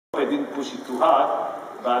I didn't push it too hard,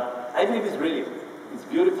 but I believe it's brilliant. It's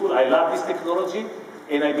beautiful. I love this technology,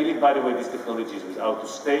 and I believe, by the way, this technology is out to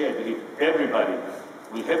stay. I believe everybody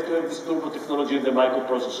will have to have this turbo technology in the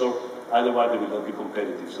microprocessor, otherwise they will not be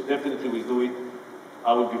competitive. So definitely we'll do it.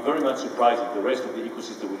 I will be very much surprised if the rest of the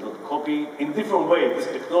ecosystem will not copy in different ways this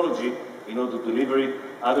technology in order to deliver it.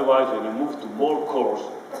 Otherwise, when you move to more cores,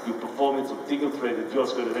 your performance of single-threaded,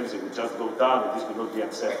 dual-threaded, everything will just go down, and this will not be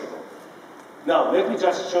acceptable. Now, let me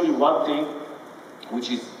just show you one thing, which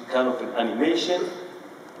is kind of an animation,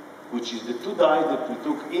 which is the two dies that we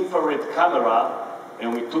took infrared camera,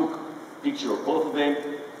 and we took a picture of both of them,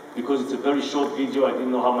 because it's a very short video. I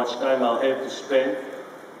didn't know how much time I'll have to spend.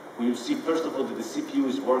 You see, first of all, that the CPU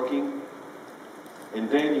is working, and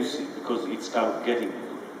then you see, because it's kind of getting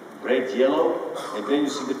red, yellow, and then you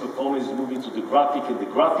see the performance moving to the graphic, and the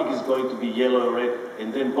graphic is going to be yellow or red,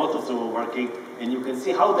 and then both of them are working, and you can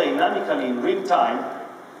see how dynamically in real time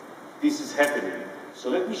this is happening. So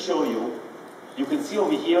let me show you. You can see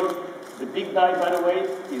over here, the big die, by the way,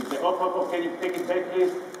 is the can you take it back,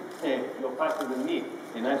 please? Hey, you're faster than me,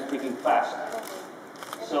 and I'm speaking fast.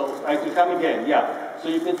 So I can come again, yeah. So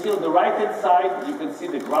you can see on the right-hand side, you can see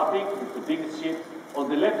the graphic, it's the biggest chip. On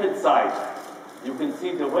the left-hand side, you can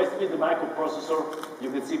see the Westfield, the microprocessor. You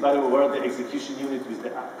can see, by the way, where the execution unit with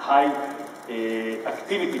the high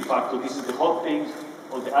activity factor. This is the hot things.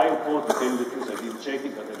 On the I/O port, to tell you the truth, I didn't check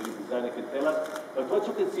it, but I believe the designer can tell us. But what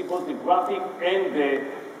you can see, both the graphic and the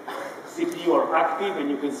CPU are active, and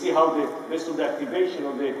you can see how based on the activation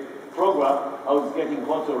of the program, how it's getting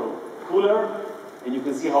hotter or cooler, and you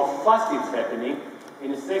can see how fast it's happening.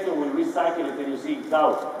 In a second, we'll recycle it, and you see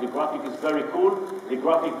now the graphic is very cool, the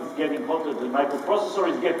graphic is getting hotter, the microprocessor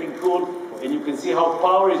is getting cool, and you can see how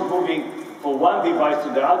power is moving from one device to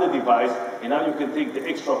the other device, and now you can take the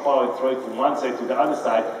extra power and throw it from one side to the other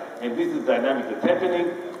side, and this is the dynamic that's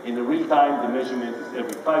happening. In the real time, the measurement is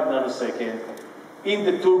every 5 nanoseconds. In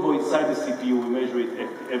the turbo inside the CPU, we measure it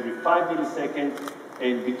every 5 milliseconds,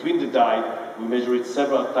 and between the die, we measure it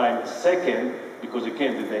several times a second, because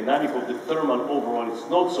again, the dynamic of the thermal overall is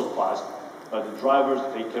not so fast, but the drivers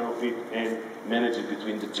take care of it and manage it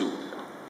between the two.